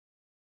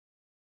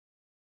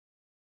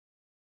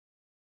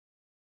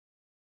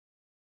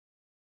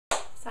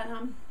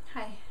Satnam.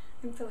 Hi,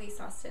 I'm Felice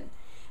Austin.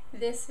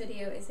 This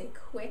video is a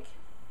quick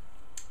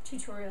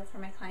tutorial for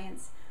my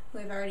clients who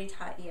have already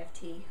taught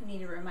EFT, who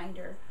need a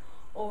reminder,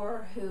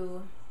 or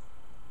who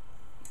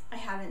I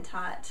haven't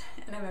taught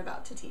and I'm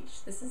about to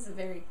teach. This is a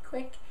very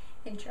quick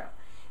intro.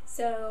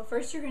 So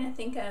first you're going to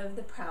think of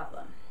the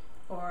problem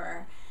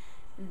or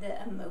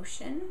the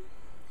emotion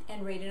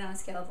and rate it on a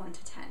scale of 1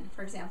 to 10.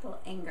 For example,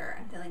 anger.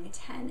 I'm feeling a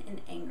 10 in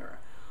anger.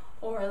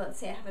 Or let's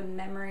say I have a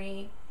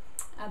memory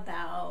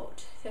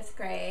about 5th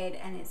grade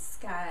and it's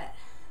got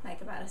like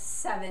about a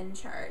 7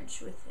 charge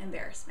with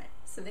embarrassment,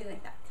 something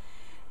like that.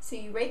 So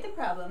you rate the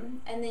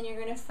problem and then you're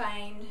going to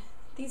find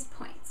these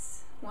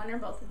points, one or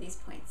both of these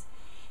points.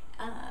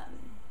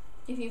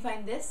 If you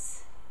find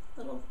this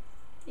little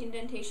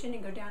indentation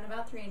and go down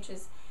about 3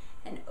 inches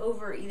and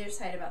over either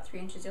side about 3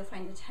 inches, you'll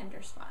find a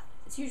tender spot.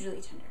 It's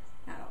usually tender,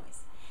 not always.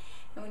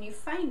 And when you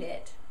find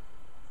it,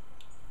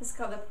 this is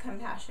called the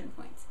compassion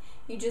points.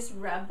 You just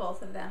rub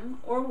both of them,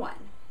 or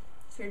one.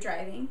 If you're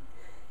driving,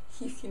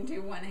 you can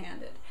do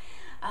one-handed.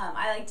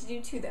 I like to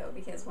do 2 though,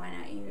 because why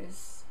not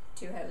use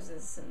 2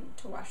 hoses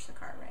to wash the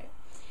car, right?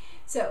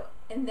 So,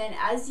 and then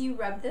as you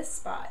rub this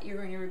spot, you're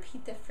going to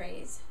repeat the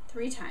phrase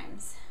 3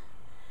 times.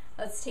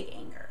 Let's take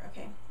anger,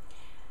 okay?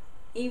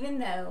 Even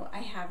though I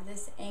have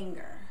this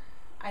anger,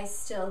 I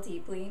still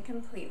deeply and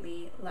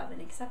completely love and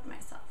accept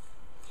myself.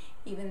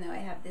 Even though I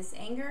have this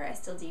anger, I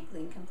still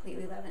deeply and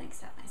completely love and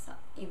accept myself.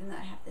 Even though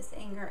I have this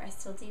anger, I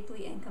still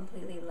deeply and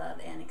completely love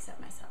and accept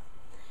myself.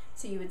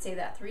 So you would say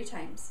that 3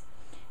 times.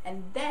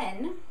 And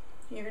then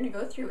you're going to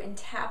go through and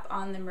tap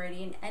on the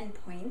meridian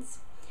endpoints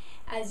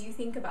as you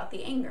think about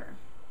the anger.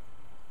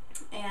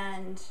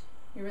 And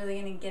you're really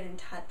going to get in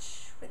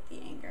touch with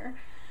the anger.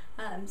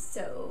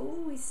 So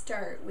we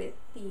start with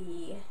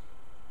the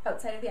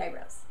outside of the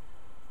eyebrows,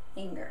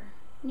 anger.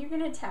 And you're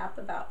going to tap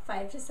about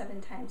 5 to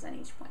 7 times on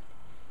each point.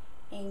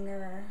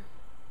 Anger,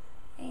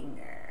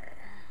 anger.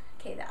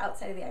 Okay, the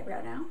outside of the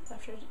eyebrow now.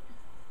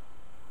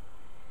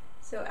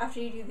 So after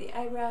you do the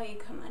eyebrow, you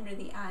come under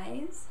the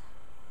eyes,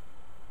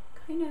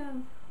 kind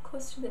of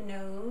close to the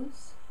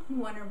nose, on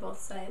one or both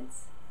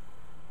sides,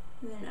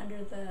 and then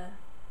under the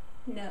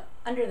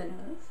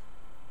nose,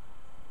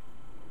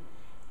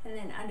 and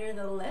then under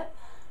the lip,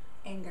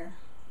 anger.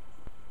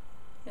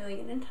 Really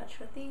get in touch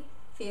with the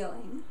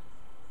feeling.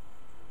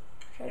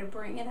 Try to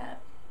bring it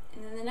up.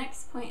 And then the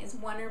next point is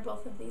one or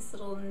both of these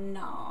little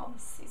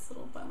knobs, these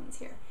little bones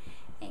here,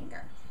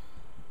 anger.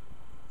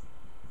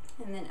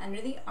 And then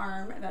under the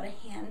arm, about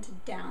a hand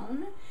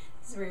down,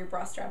 this is where your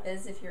bra strap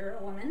is if you're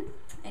a woman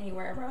and you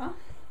wear a bra,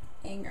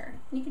 anger.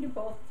 And you can do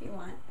both if you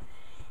want,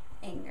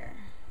 anger.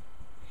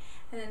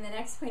 And then the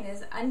next point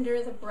is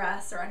under the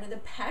breasts or under the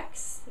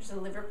pecs, there's a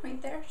liver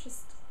point there,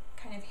 just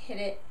kind of hit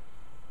it,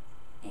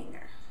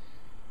 anger.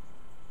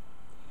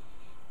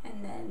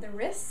 And then the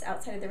wrists,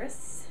 outside of the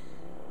wrists,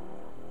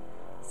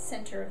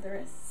 center of the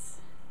wrists,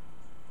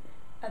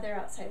 other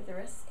outside of the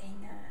wrists,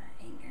 anger,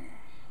 anger.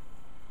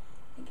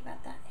 Think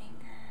about that, anger.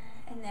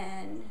 And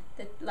then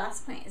the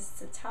last point is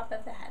the top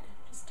of the head.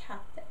 Just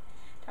tap the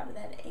top of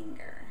the head,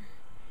 anger.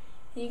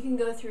 And you can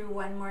go through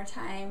 1 more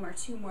time or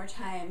 2 more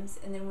times,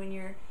 and then when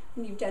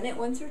you've done it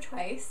once or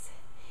twice,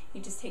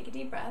 you just take a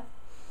deep breath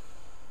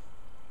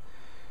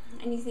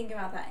and you think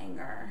about that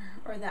anger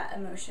or that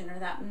emotion or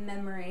that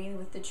memory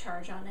with the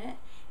charge on it,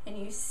 and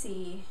you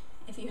see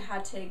if you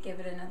had to give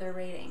it another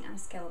rating on a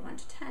scale of 1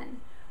 to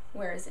 10,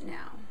 where is it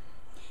now?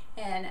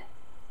 And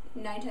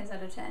 9 times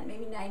out of 10,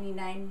 maybe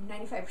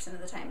 95% of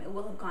the time, it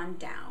will have gone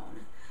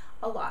down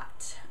a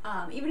lot.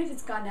 Even if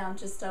it's gone down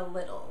just a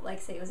little,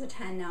 like say it was a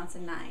 10, now it's a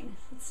 9.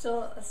 It's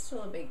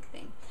still a big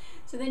thing.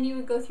 So then you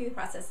would go through the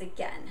process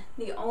again.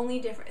 The only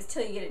difference,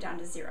 till you get it down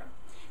to 0.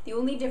 The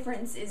only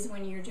difference is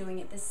when you're doing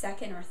it the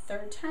 2nd or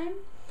 3rd time.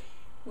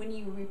 When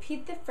you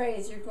repeat the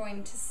phrase, you're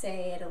going to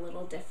say it a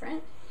little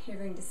different. You're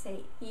going to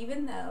say,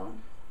 even though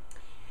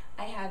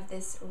I have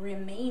this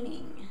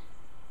remaining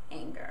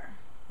anger,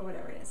 or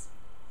whatever it is,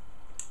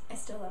 I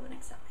still love and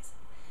accept myself.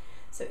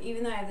 So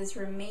even though I have this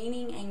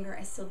remaining anger,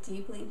 I still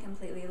deeply and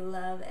completely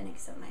love and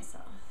accept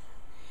myself.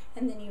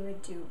 And then you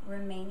would do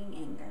remaining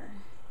anger,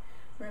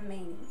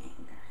 remaining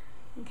anger.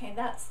 Okay,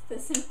 that's the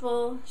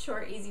simple,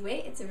 short, easy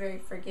way. It's a very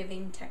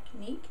forgiving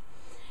technique.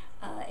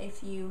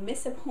 If you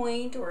miss a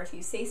point or if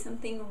you say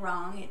something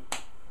wrong,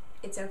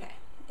 it's okay.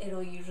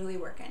 It'll usually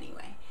work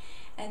anyway.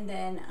 And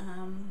then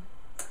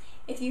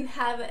if you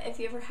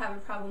ever have a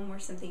problem where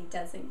something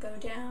doesn't go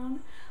down,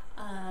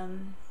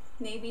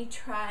 maybe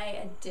try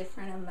a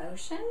different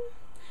emotion.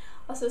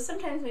 Also,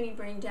 sometimes when you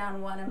bring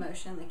down one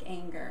emotion, like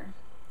anger,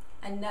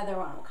 another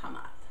one will come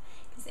up,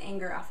 because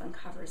anger often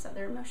covers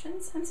other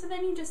emotions. And so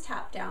then you just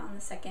tap down on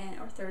the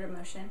 2nd or 3rd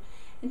emotion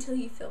until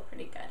you feel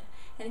pretty good.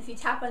 And if you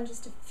tap on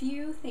just a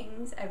few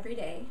things every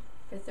day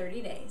for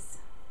 30 days,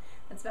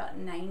 that's about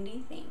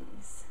 90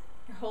 things.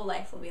 Your whole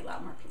life will be a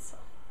lot more peaceful.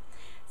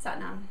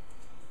 Satnam.